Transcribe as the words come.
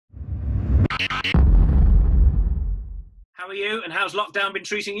How are you, and how's lockdown been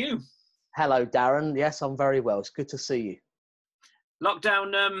treating you? Hello, Darren. Yes, I'm very well. It's good to see you.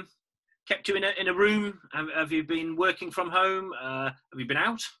 Lockdown kept you in a room. Have you been working from home? Have you been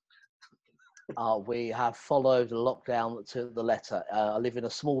out? We have followed the lockdown to the letter. I live in a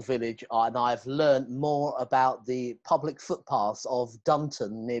small village, and I've learned more about the public footpaths of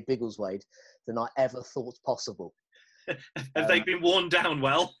Dunton near Biggleswade than I ever thought possible. Have they been worn down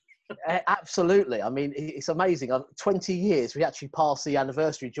well? Absolutely. I mean, it's amazing. 20 years, we actually passed the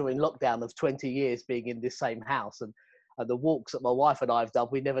anniversary during lockdown of 20 years being in this same house. And the walks that my wife and I have done,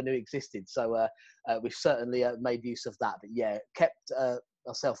 we never knew existed. So we've certainly made use of that. But yeah, kept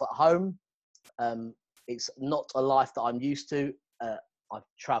myself at home. It's not a life that I'm used to. I've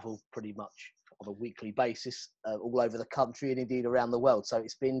travelled pretty much on a weekly basis all over the country and indeed around the world. So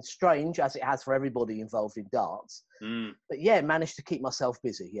it's been strange, as it has for everybody involved in darts. But yeah, managed to keep myself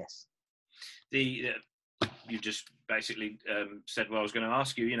busy, yes. You just basically said what I was going to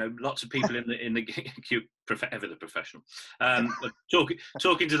ask you. You know, lots of people in the ever the professional,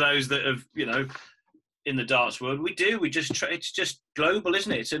 talking to those that have, you know, in the darts world. It's just global,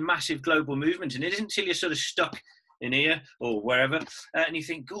 isn't it? It's a massive global movement, and it isn't until you're sort of stuck in here or wherever, and you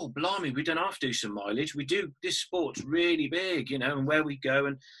think, "God, blimey, we don't have to do some mileage. We do. This sport's really big, you know, and where we go."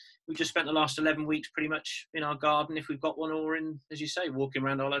 And we just spent the last 11 weeks pretty much in our garden, if we've got one, or in, as you say, walking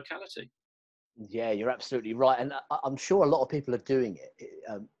around our locality. Yeah, you're absolutely right, and I'm sure a lot of people are doing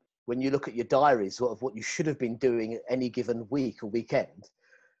it. When you look at your diaries, sort of what you should have been doing at any given week or weekend.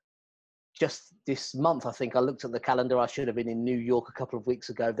 Just this month, I think I looked at the calendar. I should have been in New York a couple of weeks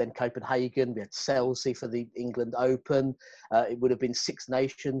ago, then Copenhagen. We had Chelsea for the England Open. It would have been Six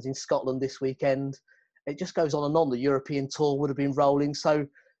Nations in Scotland this weekend. It just goes on and on. The European tour would have been rolling. So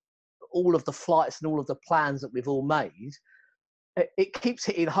all of the flights and all of the plans that we've all made, it keeps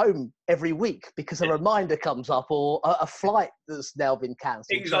hitting home every week because a reminder comes up or a flight that's now been cancelled.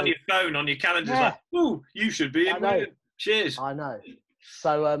 Things on your phone, on your calendar, like, "Ooh, you should be in." Cheers. I know.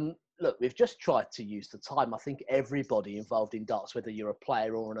 So, look, we've just tried to use the time. I think everybody involved in darts, whether you're a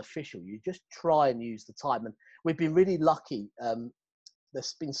player or an official, you just try and use the time. And we've been really lucky.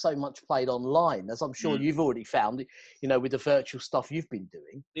 There's been so much played online, as I'm sure you've already found, you know, with the virtual stuff you've been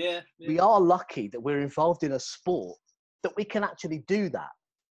doing. Yeah. We are lucky that we're involved in a sport that we can actually do that.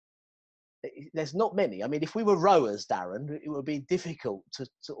 There's not many. I mean, if we were rowers, Darren, it would be difficult to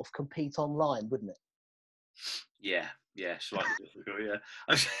sort of compete online, wouldn't it? Yeah, slightly difficult.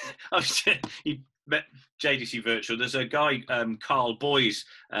 Yeah, you met JDC Virtual. There's a guy, Carl Boys,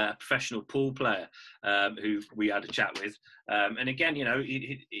 a professional pool player, who we had a chat with. And again, you know,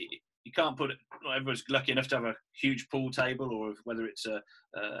 you can't put it. Not everyone's lucky enough to have a huge pool table, or whether it's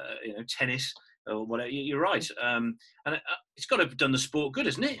tennis or whatever. You're right, and it's got to have done the sport good,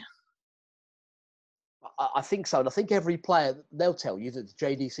 hasn't it? I think so, and I think every player, they'll tell you that the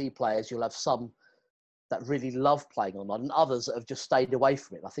JDC players, you'll have some that really love playing online and others that have just stayed away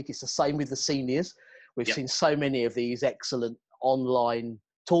from it. I think it's the same with the seniors. We've seen so many of these excellent online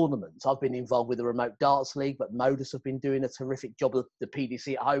tournaments. I've been involved with the Remote Darts League, but Modus have been doing a terrific job of the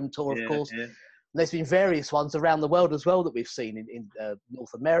PDC at Home Tour, of course. Yeah. And there's been various ones around the world as well that we've seen in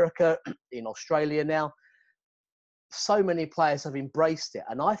North America, in Australia now. So many players have embraced it.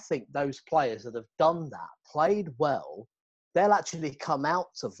 And I think those players that have done that, played well, they'll actually come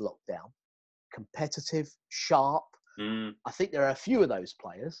out of lockdown competitive, sharp. I think there are a few of those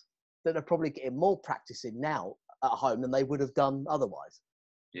players that are probably getting more practice in now at home than they would have done otherwise.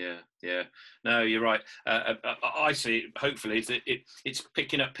 Yeah. No, you're right. I see it, hopefully, it's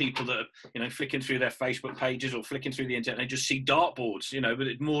picking up people that are, you know, flicking through their Facebook pages or flicking through the internet, and they just see dartboards, you know, but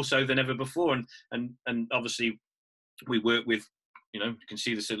it's more so than ever before. And obviously we work with, you know, you can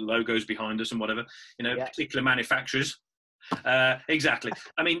see the sort of logos behind us and whatever, you know, particular manufacturers. Exactly.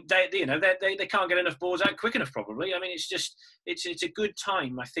 I mean, they can't get enough boards out quick enough, probably. I mean, it's a good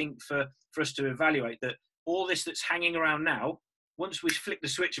time, I think, for us to evaluate that all this that's hanging around now. Once we flick the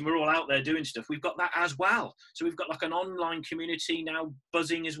switch and we're all out there doing stuff, we've got that as well. So we've got like an online community now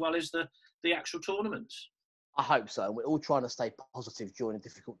buzzing as well as the actual tournaments. I hope so. And we're all trying to stay positive during a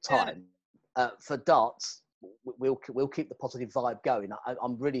difficult time. For darts, we'll keep the positive vibe going.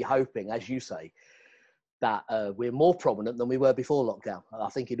 I'm really hoping, as you say, that we're more prominent than we were before lockdown. I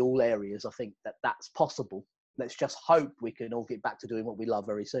think in all areas, I think that's possible. Let's just hope we can all get back to doing what we love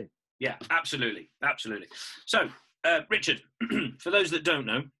very soon. Yeah, absolutely. So, Richard, for those that don't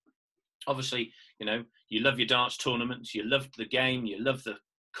know, obviously, you know, you love your darts tournaments, you love the game, you love the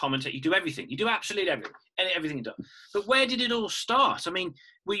commentate, you do everything. You do absolutely everything you do. But where did it all start? I mean,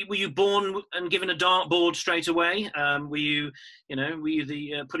 were you born and given a dartboard straight away? Were you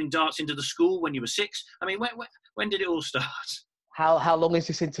putting darts into the school when you were 6? I mean, when did it all start? How long is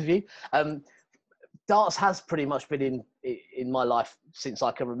this interview? Darts has pretty much been in my life since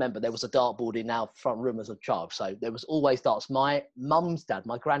I can remember. There was a dartboard in our front room as a child, so there was always darts. My mum's dad,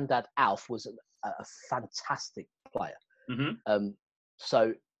 my granddad Alf, was a fantastic player. Mm-hmm.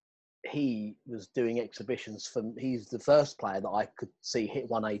 So he was doing exhibitions he's the first player that I could see hit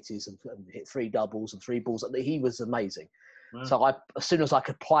 180s and hit 3 doubles and 3 balls. He was amazing. Wow. So as soon as I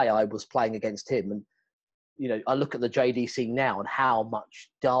could play, I was playing against him. And I look at the JDC now and how much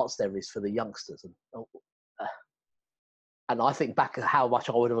darts there is for the youngsters. And I think back at how much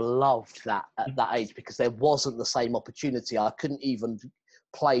I would have loved that at that age, because there wasn't the same opportunity. I couldn't even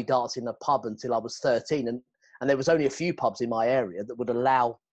play darts in a pub until I was 13. And there was only a few pubs in my area that would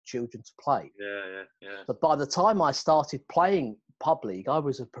allow children to play. Yeah. But by the time I started playing pub league, I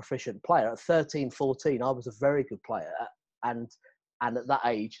was a proficient player. At 13, 14, I was a very good player. And at that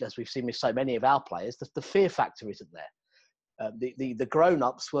age, as we've seen with so many of our players, the fear factor isn't there. The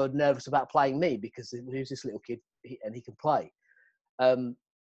grown-ups were nervous about playing me because who's this little kid and he can play.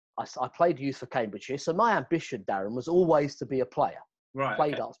 I played youth for Cambridgeshire, so my ambition, Darren, was always to be a player. Right.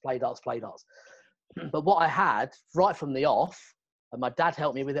 Play darts. But what I had right from the off, and my dad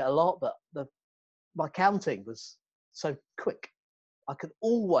helped me with it a lot, but my counting was so quick. I could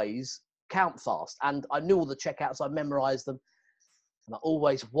always count fast, and I knew all the checkouts. I memorised them. And I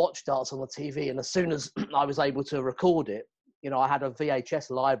always watched darts on the TV. And as soon as I was able to record it, I had a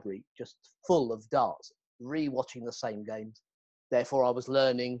VHS library just full of darts, re-watching the same games. Therefore, I was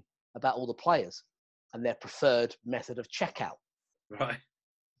learning about all the players and their preferred method of checkout. Right.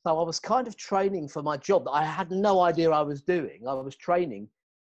 So I was kind of training for my job that I had no idea I was doing. I was training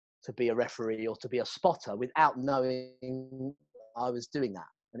to be a referee or to be a spotter without knowing I was doing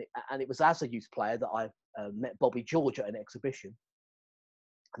that. And it was as a youth player that I met Bobby George at an exhibition.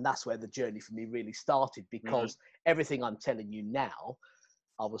 And that's where the journey for me really started, because everything I'm telling you now,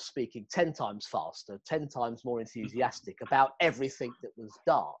 I was speaking 10 times faster, 10 times more enthusiastic about everything that was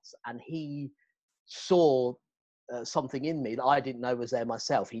darts. And he saw something in me that I didn't know was there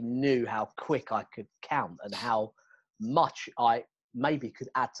myself. He knew how quick I could count and how much I maybe could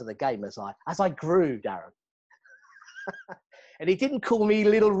add to the game as I grew, Darren. And he didn't call me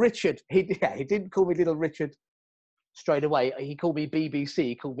Little Richard. He didn't call me Little Richard straight away. He called me BBC.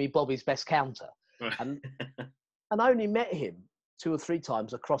 He called me Bobby's best counter. And I only met him 2 or 3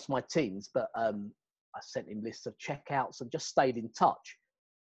 times across my teens, but I sent him lists of checkouts and just stayed in touch.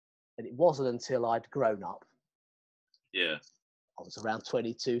 And it wasn't until I'd grown up. Yeah. I was around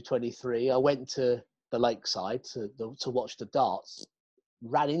 22, 23. I went to the lakeside to watch the darts,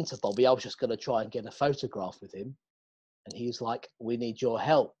 ran into Bobby. I was just going to try and get a photograph with him. And he was like, "We need your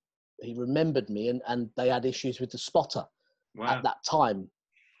help." He remembered me, and they had issues with the spotter at that time.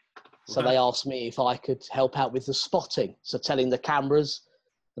 So they asked me if I could help out with the spotting. So telling the cameras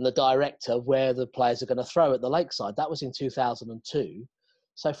and the director where the players are going to throw at the lakeside. That was in 2002.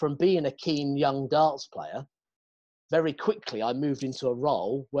 So from being a keen young darts player, very quickly I moved into a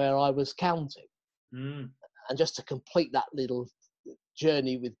role where I was counting. And just to complete that little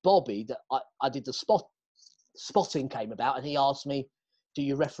journey with Bobby, that I did the spotting came about, and he asked me, "Do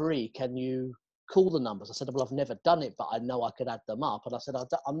you referee? Can you call the numbers?" I said, "Well, I've never done it, but I know I could add them up." And I said,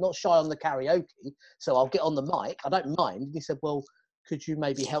 "I'm not shy on the karaoke, so I'll get on the mic. I don't mind." And he said, "Well, could you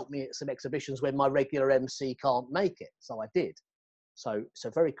maybe help me at some exhibitions when my regular MC can't make it?" So I did. So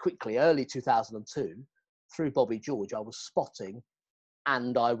very quickly, early 2002, through Bobby George, I was spotting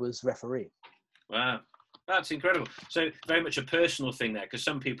and I was refereeing. Wow. That's incredible. So very much a personal thing there, because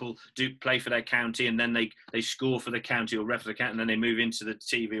some people do play for their county and then they score for the county or ref for the county and then they move into the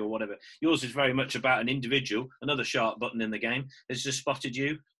TV or whatever. Yours is very much about an individual, another sharp button in the game has just spotted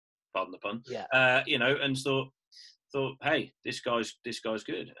you, pardon the pun, and thought, hey, this guy's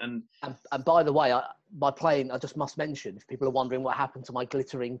good. And by the way, my playing, I just must mention, if people are wondering what happened to my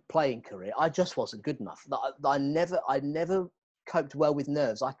glittering playing career, I just wasn't good enough. I never coped well with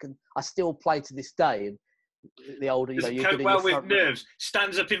nerves. I still play to this day, and the older you cope well with nerves,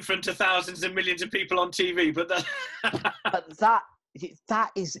 stands up in front of thousands and millions of people on TV, but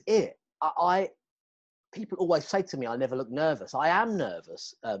that is it. People always say to me, I never look nervous. I am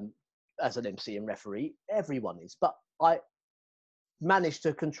nervous as an MC and referee. Everyone is, but I managed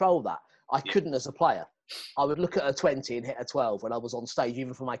to control that. I couldn't as a player. I would look at a 20 and hit a 12 when I was on stage,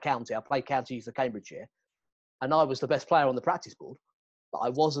 even for my county. I played county youth for Cambridgeshire, and I was the best player on the practice board, but I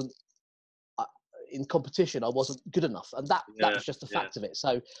wasn't. in competition, I wasn't good enough. And that was just a fact of it.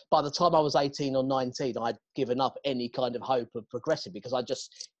 So by the time I was 18 or 19, I'd given up any kind of hope of progressing because I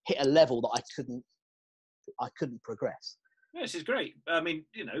just hit a level that I couldn't progress. Yeah, this is great. I mean,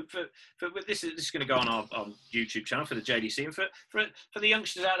 you know, for this is going to go on our YouTube channel for the JDC, and for the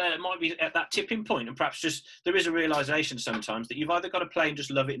youngsters out there that might be at that tipping point, and perhaps just there is a realization sometimes that you've either got to play and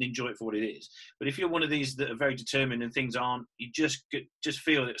just love it and enjoy it for what it is. But if you're one of these that are very determined and things aren't, you just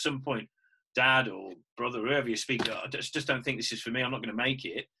feel that at some point, dad or brother, whoever you speak to, I just don't think this is for me. I'm not going to make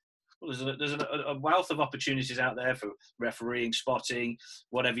it. Well, there's a wealth of opportunities out there for refereeing, spotting,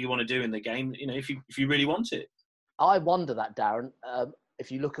 whatever you want to do in the game. You know, if you really want it. I wonder that, Darren,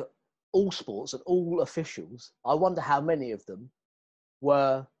 if you look at all sports and all officials, I wonder how many of them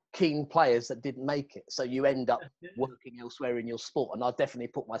were keen players that didn't make it. So you end up working elsewhere in your sport. And I definitely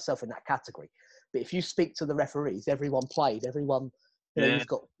put myself in that category. But if you speak to the referees, everyone played, everyone, you've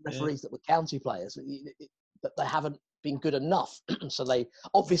got referees that were county players, but they haven't been good enough. So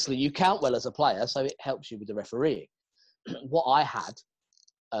obviously you count well as a player, so it helps you with the refereeing. What I had,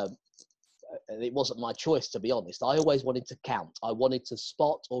 it wasn't my choice, to be honest. I always wanted to count. I wanted to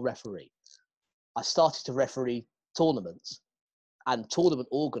spot or referee. I started to referee tournaments, and tournament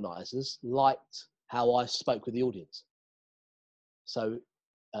organisers liked how I spoke with the audience. So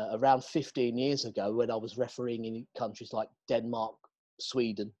around 15 years ago, when I was refereeing in countries like Denmark,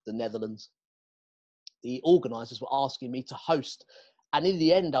 Sweden, the Netherlands, the organisers were asking me to host. And in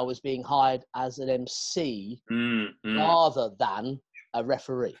the end, I was being hired as an MC rather than a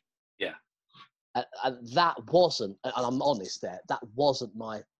referee. Yeah. And that wasn't, and I'm honest there, that wasn't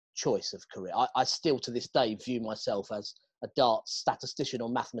my choice of career. I still to this day view myself as a darts statistician or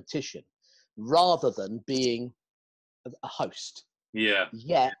mathematician rather than being a host. Yeah.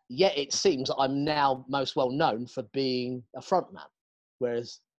 Yet it seems that I'm now most well known for being a frontman.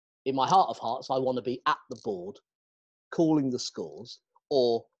 Whereas in my heart of hearts, I want to be at the board, calling the scores,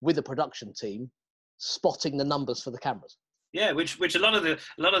 or with a production team, spotting the numbers for the cameras. Yeah, which a lot of the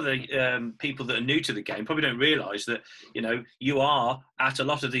people that are new to the game probably don't realise that, you know, you are at a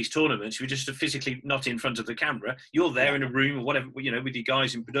lot of these tournaments. You're just physically not in front of the camera. You're there in a room or whatever, you know, with your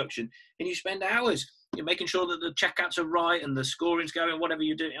guys in production, and you spend hours. You're making sure that the checkouts are right and the scoring's going. Whatever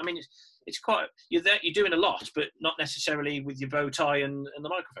you're doing, I mean, it's quite you're doing a lot, but not necessarily with your bow tie and the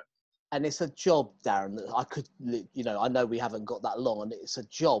microphone. And it's a job, Darren, that I could, you know, I know we haven't got that long, and it's a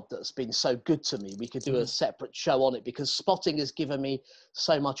job that's been so good to me. We could do a separate show on it because spotting has given me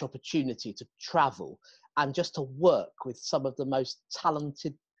so much opportunity to travel and just to work with some of the most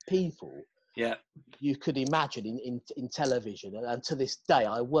talented people you could imagine in television. And to this day,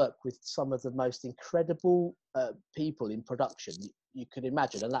 I work with some of the most incredible people in production you could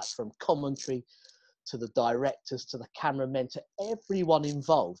imagine. And that's from commentary to the directors, to the cameramen, to everyone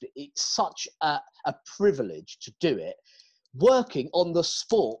involved. It's such a privilege to do it, working on the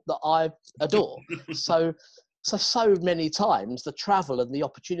sport that I adore. So many times the travel and the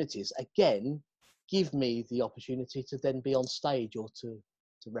opportunities, again, give me the opportunity to then be on stage or to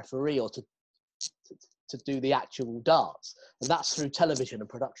referee or to do the actual darts. And that's through television and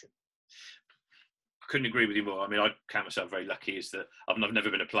production. Couldn't agree with you more. I mean, I count myself very lucky is that I've never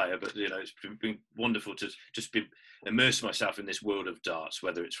been a player, but you know, it's been wonderful to just immerse myself in this world of darts,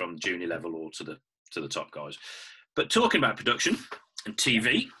 whether it's from junior level or to the top guys. But talking about production and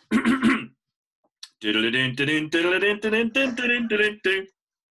TV,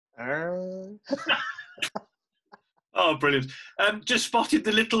 oh, brilliant! Just spotted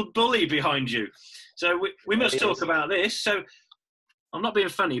the little bully behind you, so we must talk about this. So. I'm not being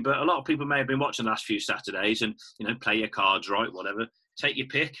funny, but a lot of people may have been watching the last few Saturdays and, you know, play your cards right, whatever. Take your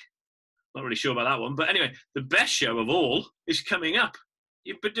pick. Not really sure about that one. But anyway, the best show of all is coming up.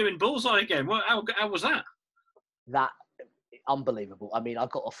 You've been doing Bullseye again. How was that? That, unbelievable. I mean, I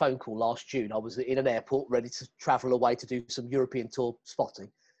got a phone call last June. I was in an airport ready to travel away to do some European tour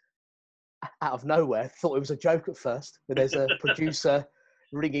spotting. Out of nowhere, thought it was a joke at first, but there's a producer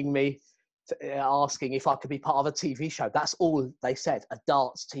ringing me, asking if I could be part of a TV show. That's all they said. A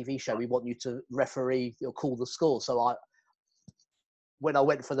darts TV show. We want you to referee or call the score. So when I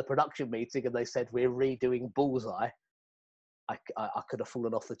went for the production meeting and they said we're redoing Bullseye, I could have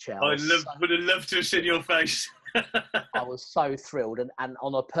fallen off the chair. Would have loved to have seen your face. I was so thrilled. And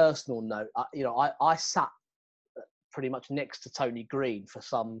on a personal note, I sat pretty much next to Tony Green for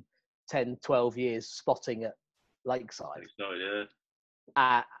some 10, 12 years spotting at Lakeside.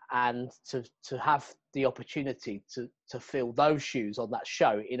 And to have the opportunity to fill those shoes on that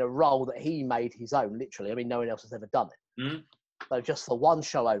show in a role that he made his own, literally. I mean, no one else has ever done it. So just for one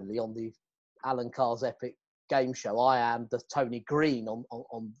show only on the Alan Carr's epic game show, I am the Tony Green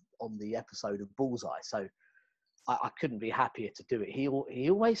on on the episode of Bullseye. So I couldn't be happier to do it. He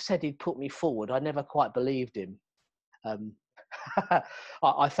always said he'd put me forward. I never quite believed him.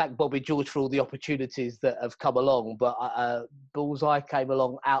 I thank Bobby George for all the opportunities that have come along, but Bullseye came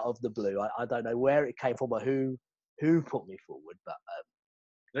along out of the blue. I don't know where it came from or who put me forward, but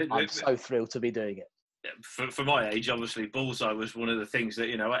I'm so thrilled to be doing it. For my age, obviously, Bullseye was one of the things that,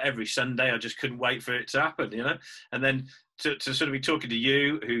 every Sunday I just couldn't wait for it to happen, and then to sort of be talking to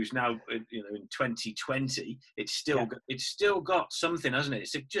you, who's now, in 2020, it's still got something, hasn't it?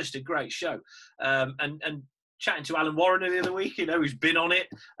 It's just a great show. And chatting to Alan Warren the other week, who's been on it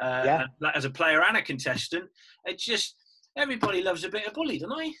as a player and a contestant. It's just, everybody loves a bit of bully,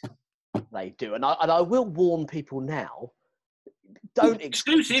 don't they? They do. And I will warn people now, don't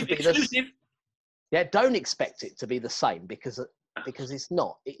exclusive. don't expect it to be the same because it's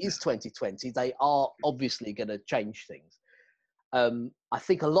not. It is 2020. They are obviously going to change things. I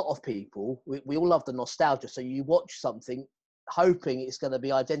think a lot of people, we all love the nostalgia. So you watch something hoping it's going to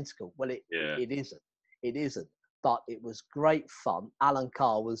be identical. Well, it isn't. It isn't. But it was great fun. Alan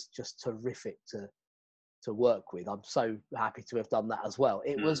Carr was just terrific to work with. I'm so happy to have done that as well.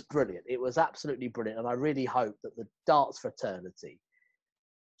 It was brilliant. It was absolutely brilliant. And I really hope that the darts fraternity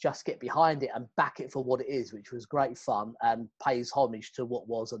just get behind it and back it for what it is, which was great fun and pays homage to what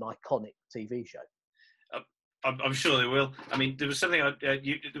was an iconic TV show. I'm sure they will. I mean, there was something on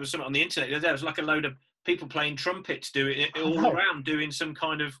the internet. There was like a load of people playing trumpets, doing it all around, doing some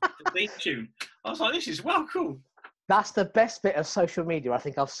kind of theme tune. I was like, this is well cool. That's the best bit of social media I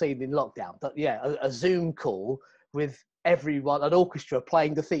think I've seen in lockdown. But yeah, a Zoom call with everyone, an orchestra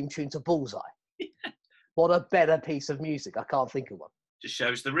playing the theme tune to Bullseye. Yeah. What a better piece of music. I can't think of one. Just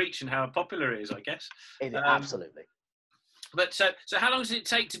shows the reach and how popular it is, I guess. Absolutely. But so how long does it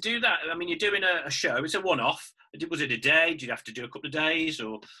take to do that? I mean, you're doing a show. It's a one-off. Was it a day? Did you have to do a couple of days,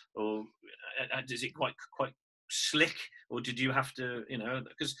 or is it quite slick, or did you have to,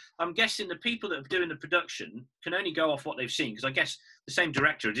 because I'm guessing the people that are doing the production can only go off what they've seen, because I guess the same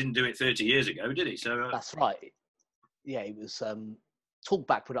director didn't do it 30 years ago, did he? So that's right. Yeah, it was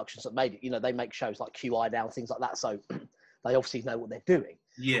Talkback Productions that made it. They make shows like QI now, things like that, so they obviously know what they're doing.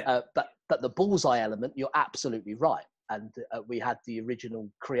 Yeah. But the Bullseye element, you're absolutely right. And we had the original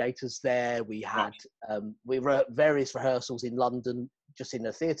creators there. We had we were at various rehearsals in London, just in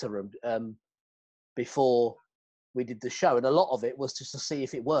a theatre room, before we did the show. And a lot of it was just to see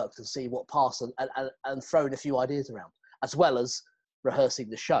if it worked and see what passed and throwing a few ideas around, as well as rehearsing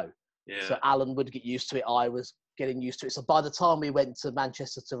the show. Yeah. So Alan would get used to it. I was getting used to it. So by the time we went to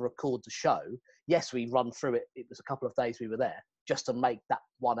Manchester to record the show, yes, we run through it. It was a couple of days we were there just to make that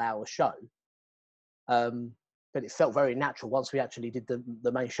 1 hour show. But it felt very natural once we actually did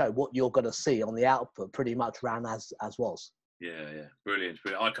the main show. What you're going to see on the output pretty much ran as was. Yeah, brilliant.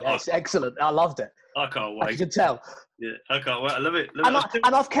 It's excellent. I loved it. I can't wait. As you can tell. Yeah, I can't wait. I love it.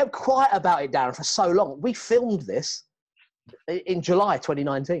 And I've kept quiet about it, Darren, for so long. We filmed this in July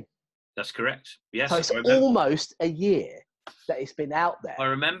 2019. That's correct. Yes. So it's almost a year that it's been out there. I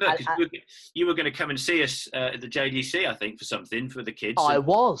remember, because you were going to come and see us at the JDC, I think, for something for the kids. I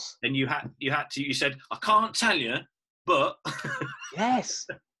was. And you said, I can't tell you, but. Yes.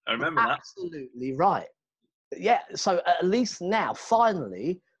 I remember that. Absolutely right. Yeah, so at least now,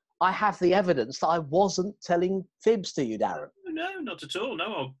 finally, I have the evidence that I wasn't telling fibs to you, Darren. No, not at all. No,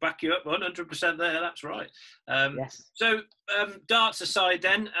 I'll back you up 100% there. That's right. Yes. So, darts aside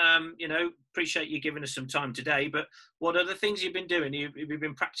then, appreciate you giving us some time today, but what other things you've been doing? Have you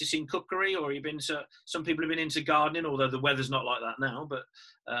been practicing cookery, or some people have been into gardening, although the weather's not like that now, but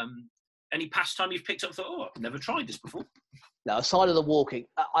any pastime you've picked up and thought, oh, I've never tried this before? No, aside of the walking,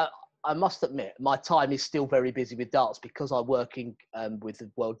 I must admit, my time is still very busy with darts because I'm working with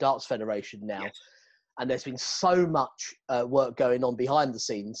the World Darts Federation now. Yes. And there's been so much work going on behind the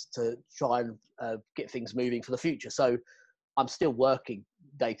scenes to try and get things moving for the future. So I'm still working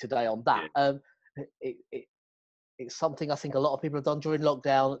day to day on that. Yeah. It's something I think a lot of people have done during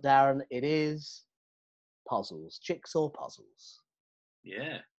lockdown, Darren. It is puzzles, jigsaw puzzles.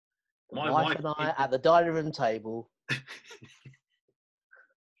 Yeah. My wife and I at the dining room table.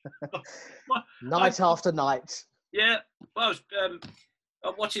 Night after night. Yeah. Well,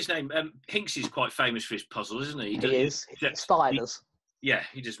 what's his name? Hinks is quite famous for his puzzles, isn't he? He is. Spiders.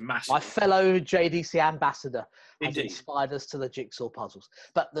 He just massive. My fellow JDC ambassador has inspired us to the jigsaw puzzles.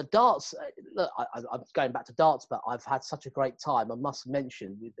 But the darts, look, I'm going back to darts, but I've had such a great time. I must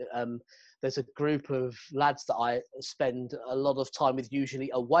mention, there's a group of lads that I spend a lot of time with,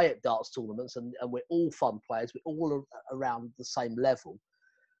 usually away at darts tournaments, and we're all fun players. We're all around the same level.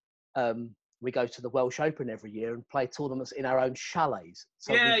 we go to the Welsh Open every year and play tournaments in our own chalets.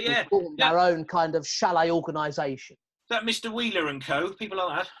 So Yeah. we've formed our own kind of chalet organisation. Is that Mr. Wheeler and Co? People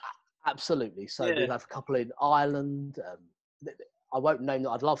like that. Absolutely. So Yeah. we have a couple in Ireland. I won't name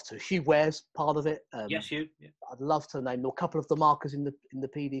that. I'd love to. Hugh Ware's part of it. Yes, Hugh. Yeah. I'd love to name a couple of the markers in the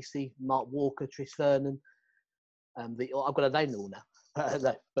PDC. Mark Walker, Tris Vernon. I've got to name them all now.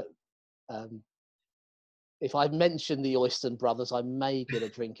 But if I mention the Oyston brothers, I may get a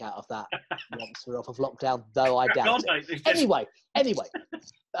drink out of that once we're off of lockdown, though I doubt it. Anyway,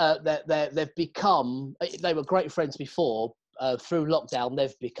 they've become. They were great friends before. Through lockdown,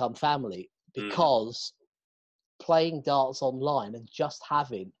 they've become family because playing darts online and just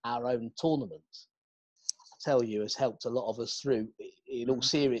having our own tournaments, I tell you, has helped a lot of us through. In all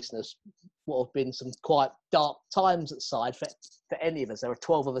seriousness, what have been some quite dark times at side for any of us. There are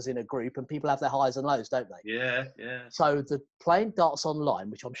 12 of us in a group, and people have their highs and lows, don't they? Yeah. So the playing darts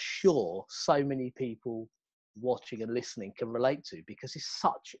online, which I'm sure so many people watching and listening can relate to, because it's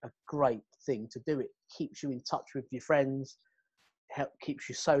such a great thing to do. It keeps you in touch with your friends, keeps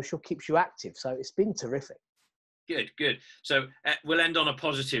you social, keeps you active. So it's been terrific. Good. So we'll end on a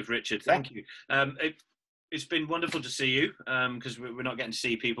positive, Richard. Thank you. It's been wonderful to see you because we're not getting to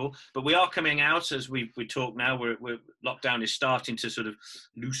see people, but we are coming out as we talk now. We're lockdown is starting to sort of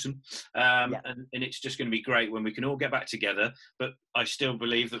loosen, and it's just going to be great when we can all get back together. But I still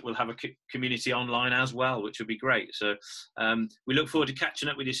believe that we'll have a community online as well, which will be great. So we look forward to catching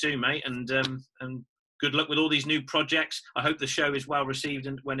up with you soon, mate, and good luck with all these new projects. I hope the show is well received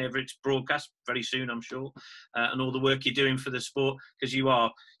and whenever it's broadcast very soon, I'm sure, and all the work you're doing for the sport, because you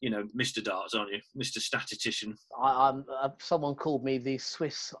are, Mr. Darts, aren't you? Mr. Statistician. I'm someone called me the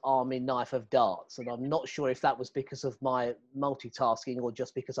Swiss Army knife of darts, and I'm not sure if that was because of my multitasking or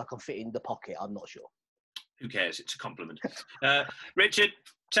just because I can fit in the pocket. I'm not sure. Who cares? It's a compliment. Richard,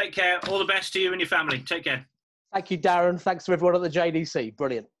 take care. All the best to you and your family. Take care. Thank you, Darren. Thanks to everyone at the JDC.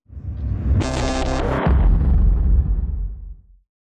 Brilliant.